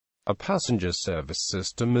A passenger service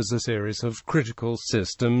system is a series of critical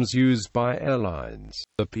systems used by airlines.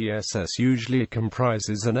 The PSS usually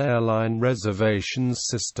comprises an airline reservations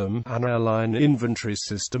system, an airline inventory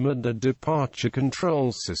system, and a departure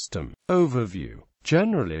control system. Overview.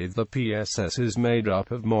 Generally, the PSS is made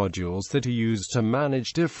up of modules that are used to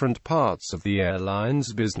manage different parts of the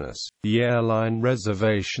airline's business. The airline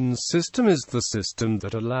reservations system is the system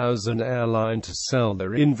that allows an airline to sell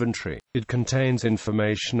their inventory. It contains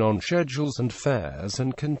information on schedules and fares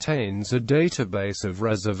and contains a database of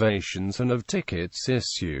reservations and of tickets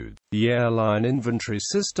issued. The airline inventory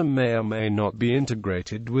system may or may not be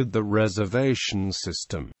integrated with the reservation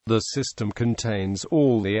system. The system contains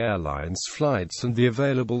all the airline's flights and the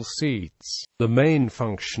available seats. The main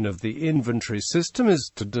function of the inventory system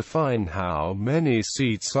is to define how many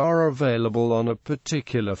seats are available on a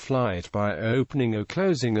particular flight by opening or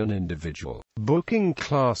closing an individual booking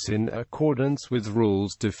class in accordance with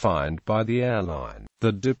rules defined by the airline.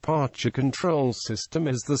 The departure control system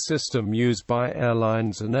is the system used by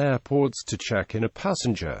airlines and airports to check in a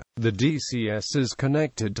passenger. The DCS is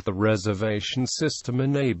connected to the reservation system,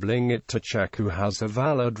 enabling it to check who has a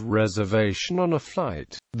valid reservation on a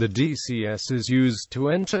flight. The DCS is used to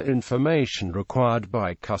enter information required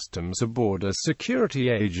by customs or border security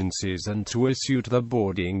agencies and to issue the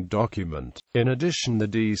boarding document. In addition, the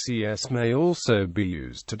DCS may also be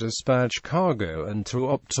used to dispatch cargo and to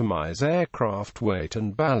optimize aircraft weight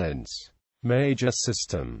and balance. Major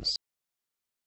systems.